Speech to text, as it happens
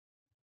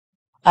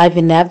I've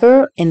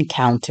never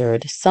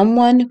encountered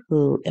someone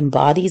who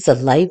embodies a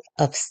life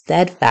of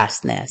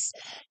steadfastness,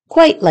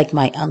 quite like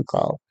my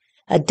uncle,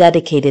 a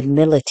dedicated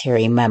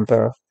military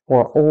member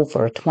for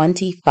over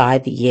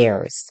 25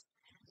 years.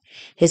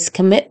 His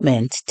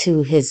commitment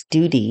to his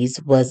duties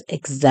was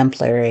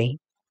exemplary,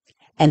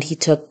 and he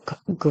took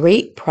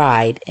great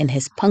pride in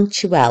his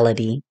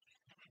punctuality.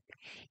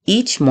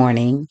 Each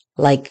morning,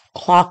 like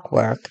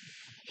clockwork,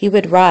 he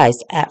would rise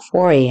at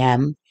 4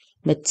 a.m.,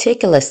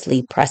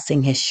 meticulously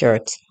pressing his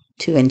shirts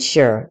to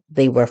ensure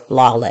they were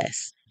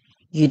flawless.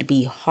 You'd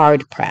be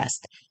hard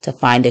pressed to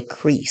find a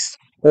crease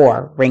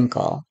or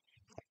wrinkle.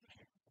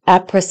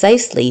 At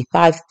precisely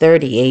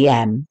 5:30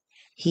 a.m.,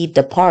 he'd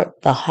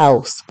depart the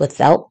house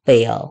without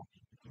fail,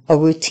 a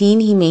routine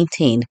he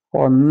maintained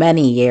for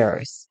many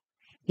years.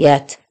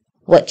 Yet,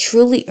 what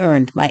truly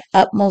earned my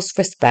utmost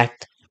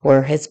respect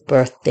were his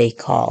birthday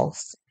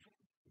calls.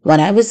 When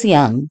I was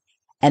young,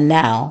 and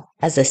now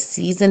as a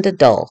seasoned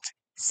adult,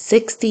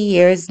 60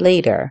 years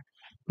later,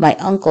 my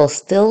uncle,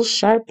 still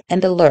sharp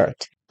and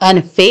alert,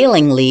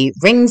 unfailingly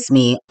rings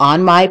me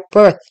on my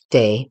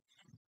birthday,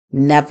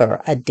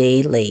 never a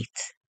day late.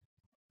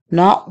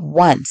 Not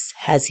once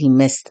has he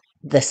missed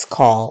this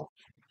call.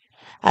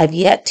 I've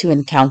yet to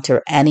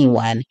encounter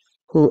anyone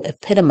who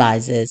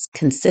epitomizes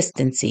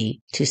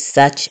consistency to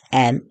such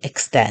an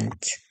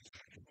extent.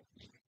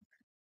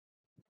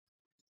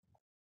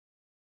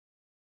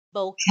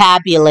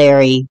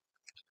 Vocabulary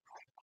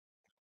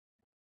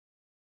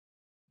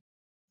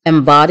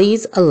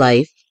embodies a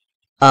life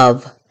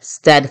of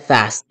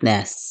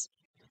steadfastness,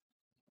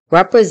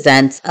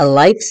 represents a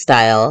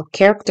lifestyle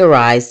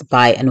characterized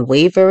by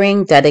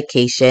unwavering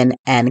dedication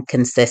and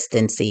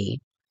consistency.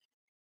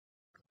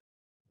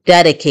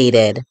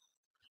 Dedicated,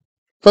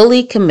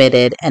 fully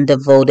committed and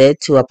devoted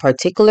to a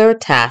particular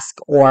task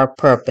or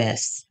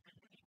purpose.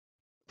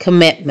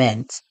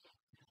 Commitment,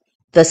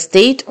 the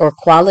state or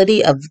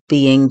quality of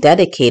being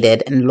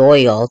dedicated and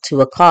loyal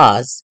to a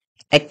cause,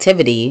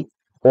 activity,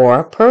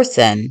 or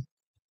person.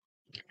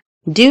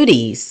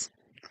 Duties,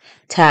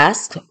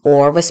 tasks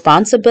or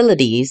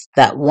responsibilities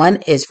that one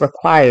is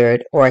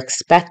required or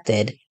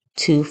expected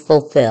to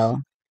fulfill.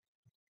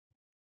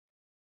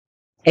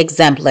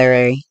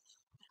 Exemplary,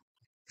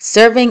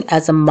 serving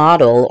as a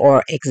model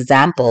or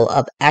example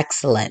of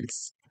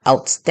excellence,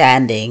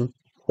 outstanding,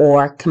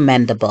 or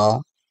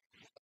commendable.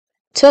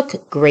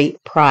 Took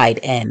great pride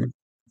in,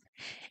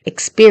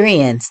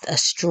 experienced a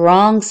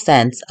strong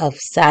sense of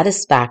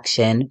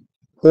satisfaction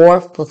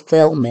or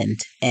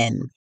fulfillment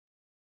in.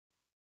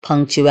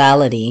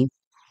 Punctuality,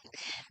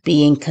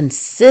 being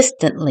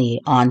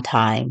consistently on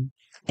time,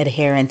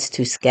 adherence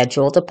to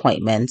scheduled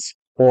appointments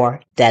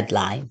or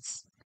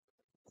deadlines.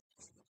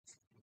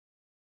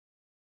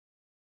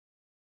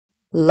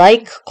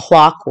 Like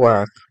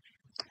clockwork,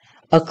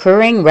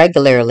 occurring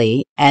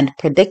regularly and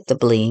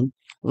predictably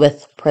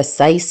with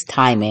precise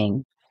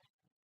timing.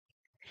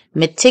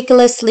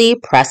 Meticulously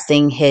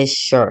pressing his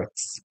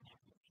shirts,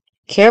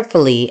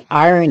 carefully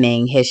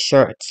ironing his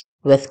shirts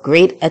with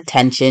great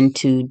attention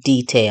to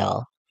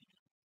detail.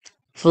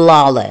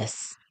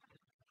 Flawless,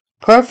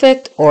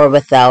 perfect or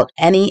without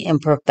any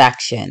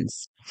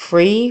imperfections,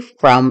 free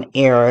from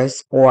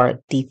errors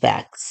or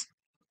defects.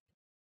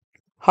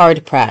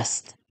 Hard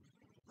pressed,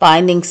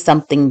 finding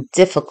something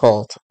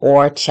difficult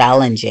or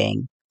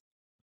challenging.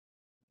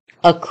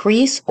 A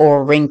crease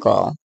or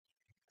wrinkle,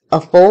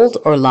 a fold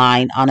or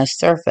line on a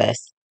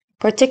surface,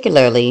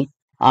 particularly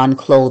on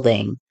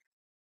clothing.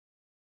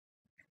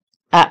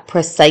 At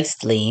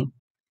precisely,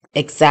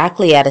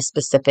 exactly at a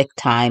specific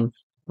time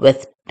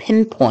with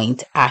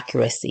pinpoint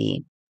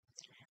accuracy.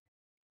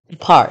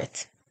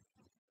 Depart,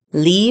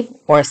 leave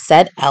or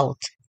set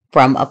out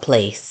from a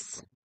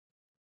place.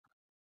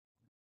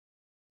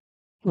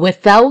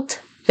 Without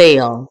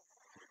fail,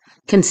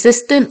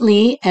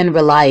 consistently and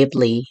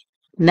reliably,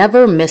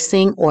 never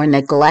missing or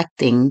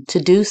neglecting to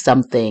do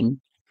something.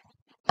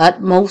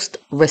 Utmost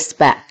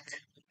respect,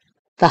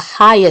 the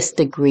highest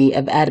degree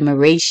of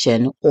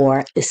admiration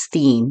or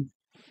esteem.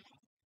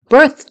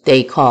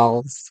 Birthday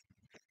calls,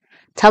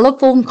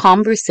 telephone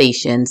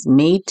conversations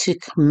made to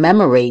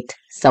commemorate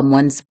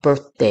someone's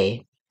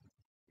birthday.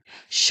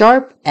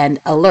 Sharp and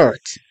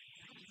alert,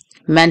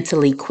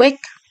 mentally quick,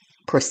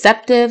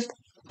 perceptive,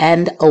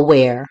 and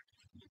aware.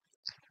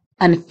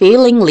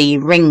 Unfailingly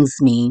rings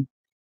me,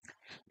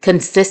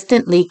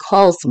 consistently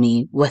calls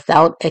me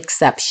without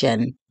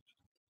exception.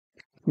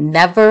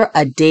 Never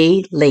a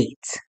day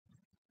late,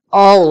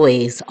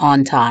 always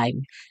on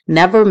time,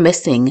 never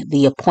missing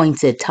the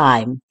appointed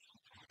time.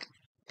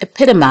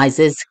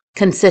 Epitomizes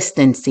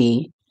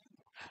consistency,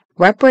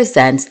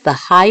 represents the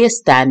highest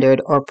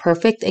standard or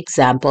perfect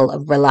example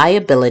of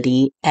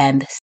reliability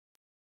and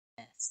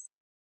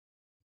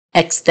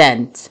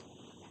extent,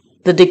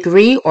 the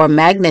degree or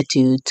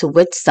magnitude to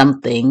which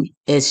something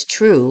is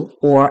true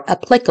or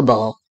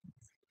applicable.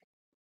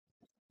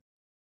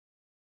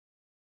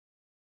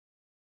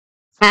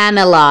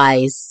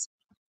 Analyze,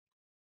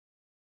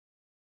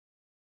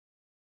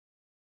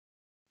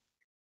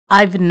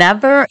 I've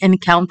never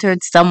encountered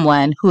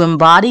someone who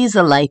embodies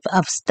a life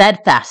of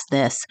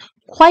steadfastness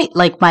quite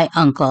like my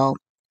uncle,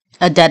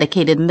 a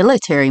dedicated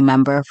military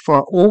member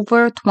for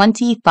over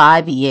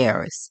 25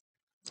 years.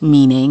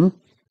 Meaning,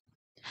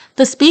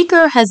 the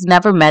speaker has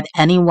never met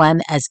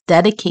anyone as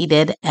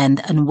dedicated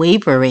and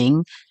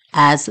unwavering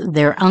as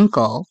their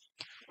uncle,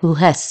 who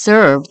has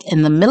served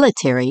in the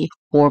military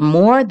for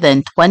more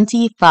than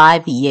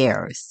 25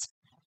 years.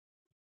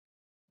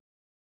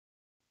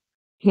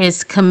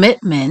 His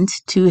commitment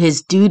to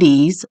his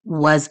duties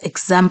was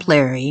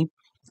exemplary,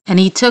 and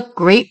he took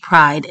great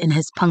pride in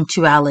his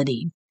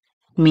punctuality,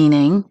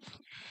 meaning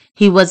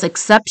he was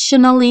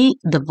exceptionally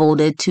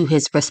devoted to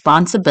his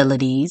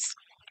responsibilities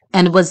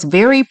and was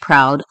very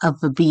proud of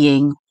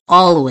being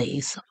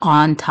always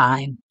on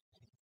time.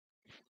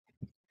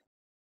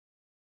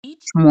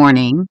 Each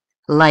morning,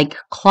 like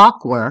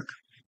clockwork,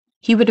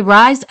 he would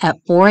rise at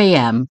 4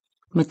 a.m.,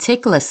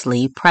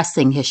 meticulously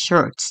pressing his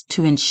shirts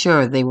to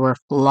ensure they were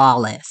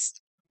flawless.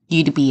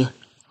 You'd be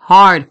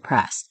hard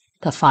pressed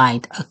to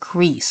find a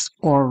crease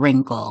or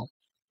wrinkle.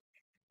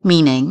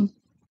 Meaning,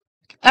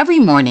 every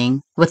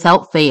morning,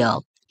 without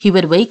fail, he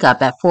would wake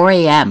up at 4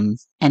 a.m.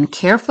 and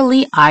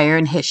carefully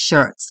iron his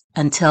shirts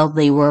until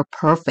they were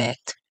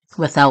perfect,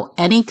 without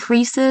any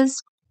creases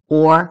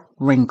or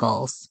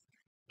wrinkles.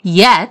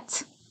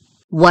 Yet,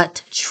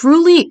 what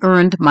truly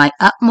earned my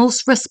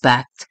utmost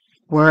respect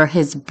were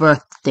his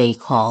birthday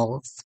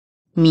calls.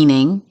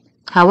 Meaning,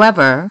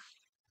 however,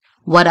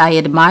 what I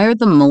admire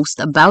the most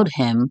about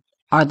him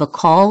are the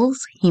calls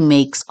he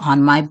makes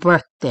on my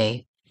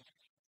birthday.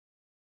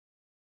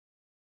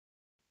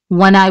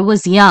 When I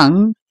was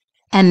young,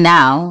 and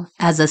now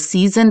as a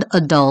seasoned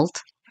adult,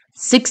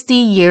 60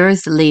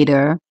 years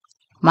later,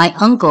 my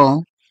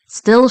uncle,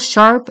 still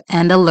sharp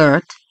and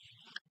alert,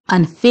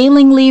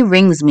 unfailingly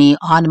rings me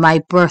on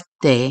my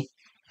birthday,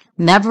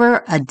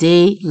 never a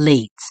day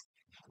late.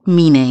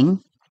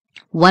 Meaning,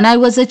 when I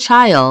was a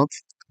child,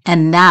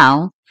 and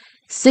now,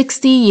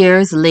 60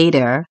 years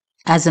later,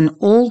 as an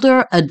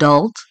older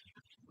adult,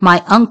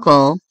 my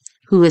uncle,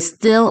 who is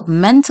still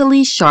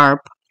mentally sharp,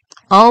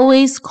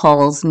 always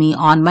calls me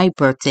on my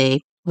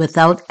birthday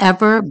without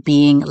ever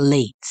being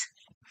late.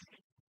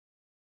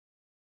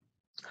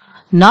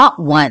 Not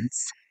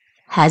once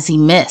has he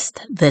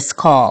missed this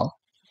call,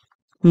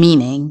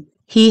 meaning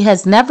he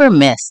has never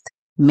missed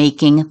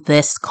making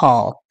this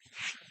call.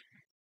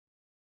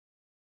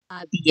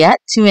 I've yet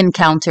to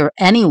encounter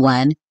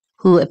anyone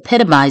who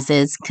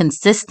epitomizes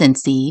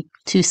consistency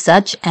to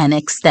such an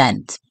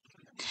extent,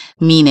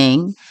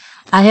 meaning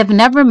I have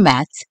never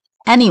met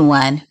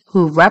anyone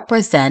who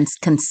represents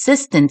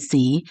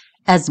consistency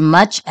as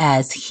much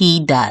as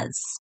he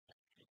does.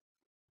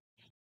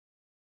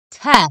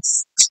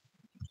 Test.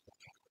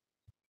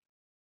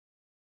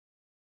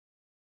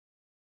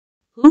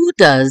 Who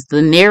does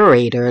the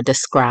narrator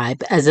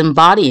describe as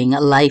embodying a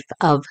life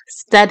of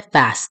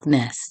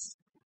steadfastness?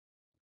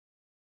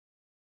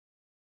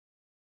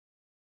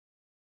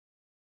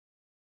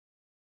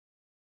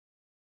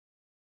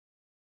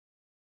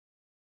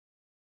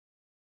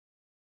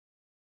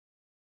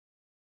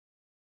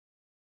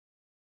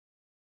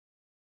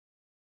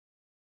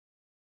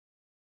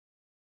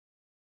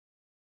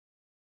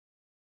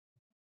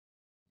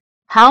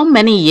 How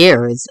many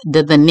years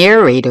did the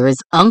narrator's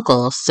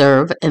uncle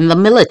serve in the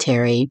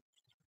military?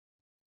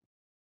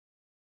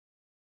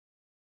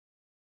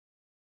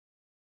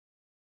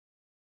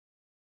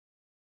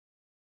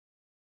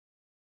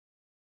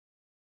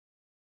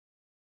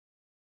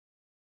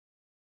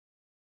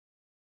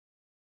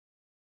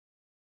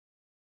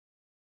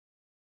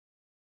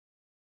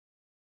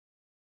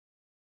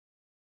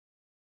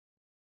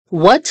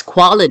 What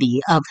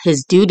quality of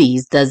his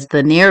duties does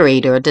the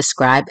narrator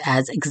describe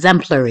as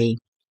exemplary?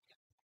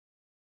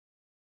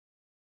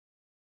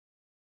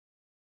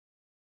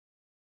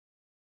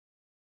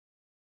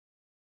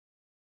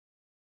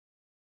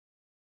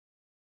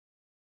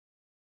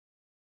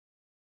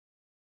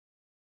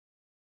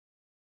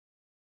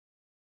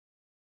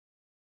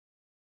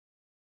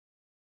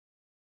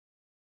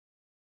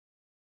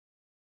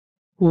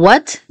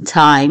 What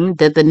time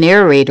did the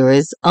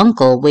narrator's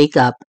uncle wake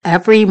up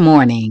every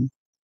morning?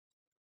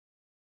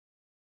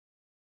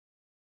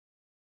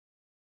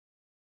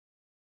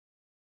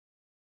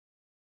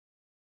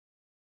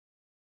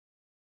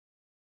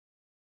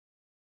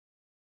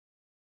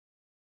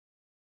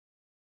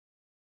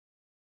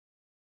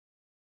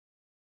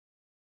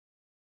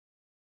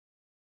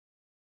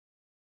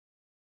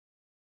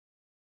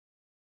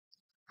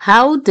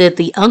 How did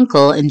the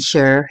uncle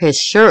ensure his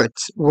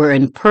shirts were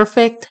in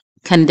perfect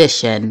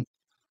condition?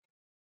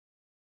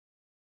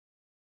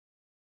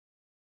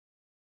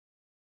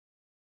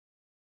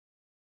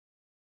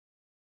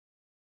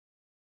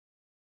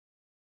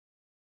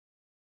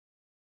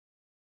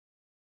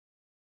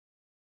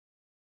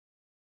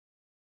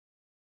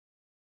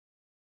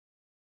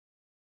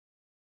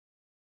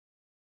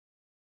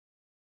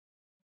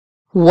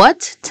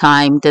 What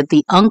time did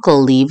the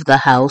uncle leave the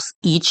house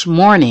each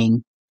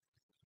morning?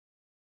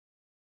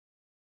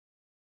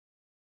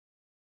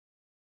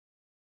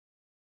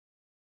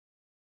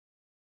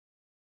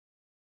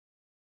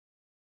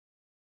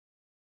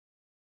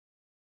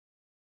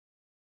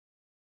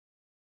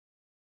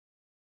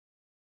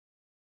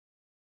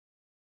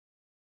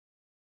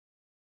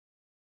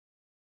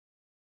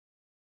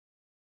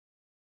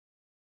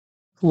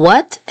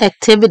 What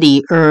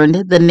activity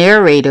earned the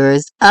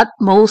narrator's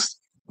utmost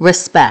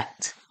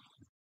respect?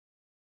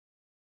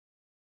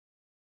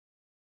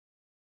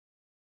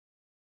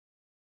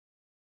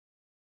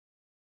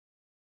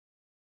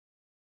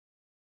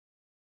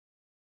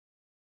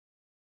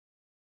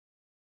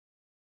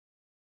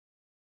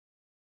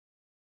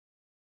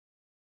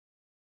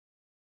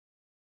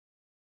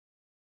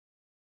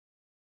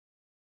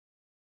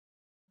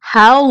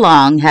 How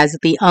long has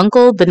the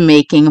uncle been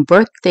making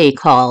birthday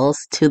calls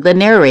to the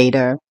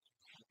narrator?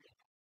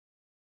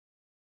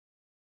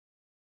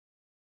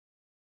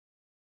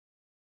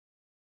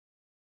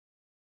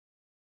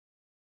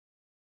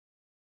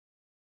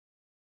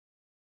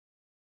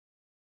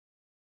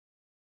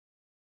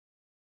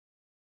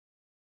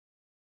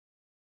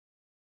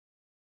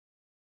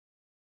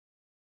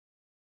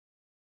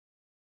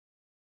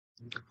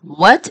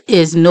 What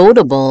is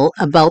notable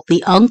about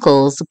the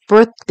uncle's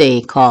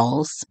birthday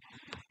calls?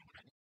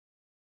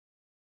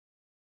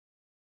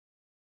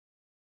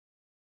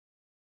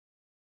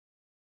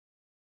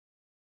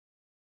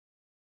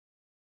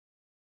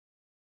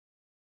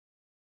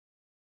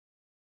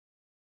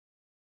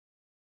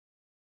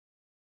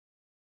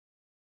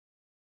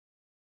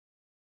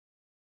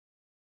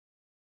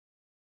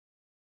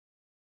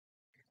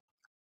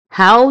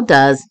 How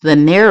does the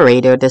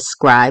narrator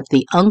describe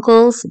the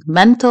uncle's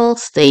mental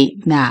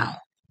state now?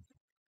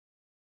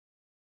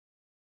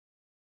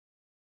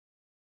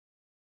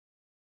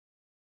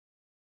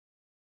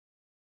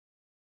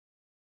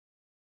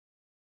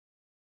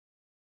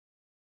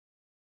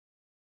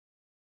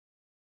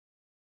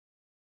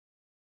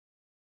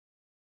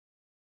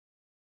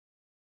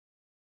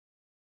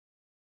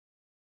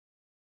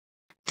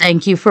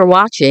 Thank you for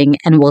watching,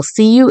 and we'll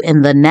see you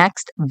in the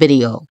next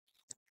video.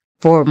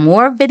 For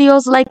more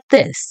videos like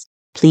this,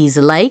 please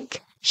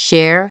like,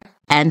 share,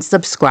 and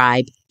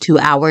subscribe to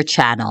our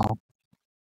channel.